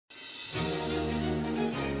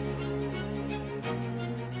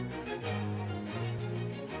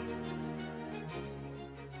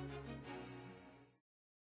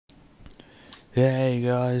Yeah, hey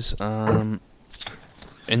guys, in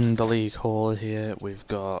the league hall here we've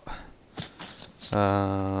got,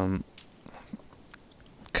 um,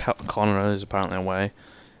 Connor is apparently away.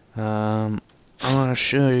 I'm gonna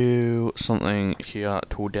show you something here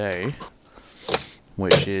today,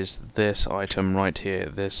 which is this item right here,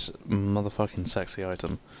 this motherfucking sexy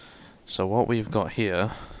item. So what we've got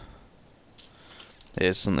here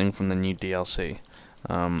is something from the new DLC.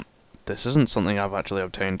 This isn't something I've actually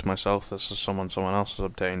obtained myself, this is someone else has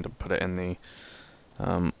obtained and put it in the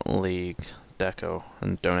League Deco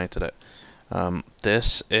and donated it.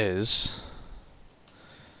 This is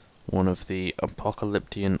one of the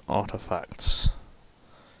apocalyptic artifacts.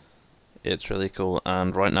 It's really cool,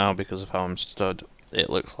 and right now, because of how I'm stood, it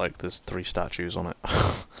looks like there's 3 statues on it.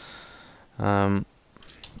 um,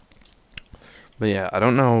 but yeah, I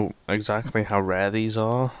don't know exactly how rare these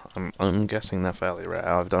are. I'm guessing they're fairly rare.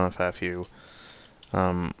 I've done a fair few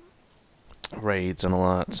raids and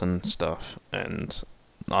alerts and stuff, and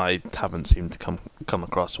I haven't seemed to come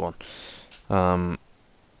across one. Um,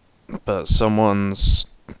 but someone's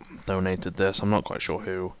donated this. I'm not quite sure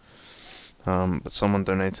who. But someone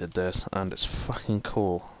donated this, and it's fucking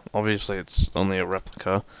cool. Obviously, it's only a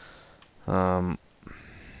replica. Um,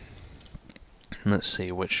 let's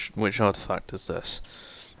see, which artifact is this?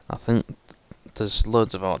 I think there's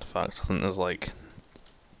loads of artifacts. I think there's like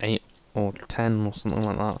 8 or 10 or something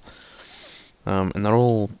like that. And they're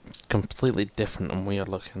all completely different and weird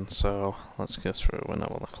looking. So let's go through and have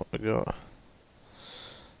a look what we got.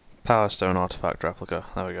 Power Stone artifact replica.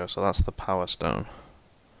 There we go. So that's the Power Stone.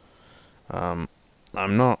 I'm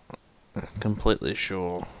not completely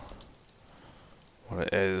sure what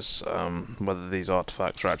it is, whether these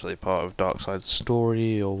artifacts are actually part of Darkseid's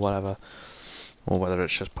story or whatever, or whether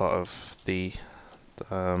it's just part of the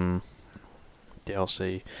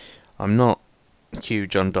DLC. I'm not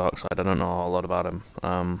huge on Darkseid, I don't know a lot about him.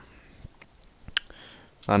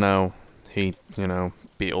 I know he,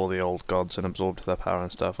 beat all the old gods and absorbed their power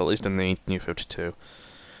and stuff, at least in the New 52,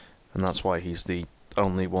 and that's why he's the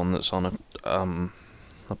only one that's on a,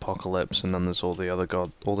 Apocalypse, and then there's all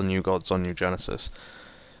the new gods on New Genesis.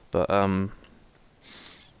 But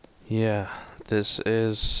yeah, this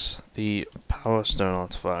is the Power Stone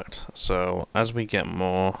artifact. So as we get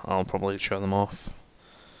more, I'll probably show them off.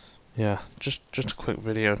 Yeah, just a quick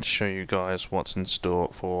video to show you guys what's in store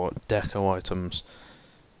for Deco items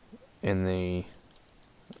in the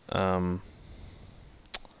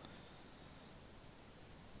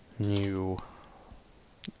new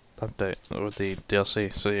update with the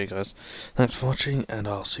DLC. So yeah, guys, thanks for watching, and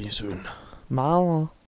I'll see you soon. Bye.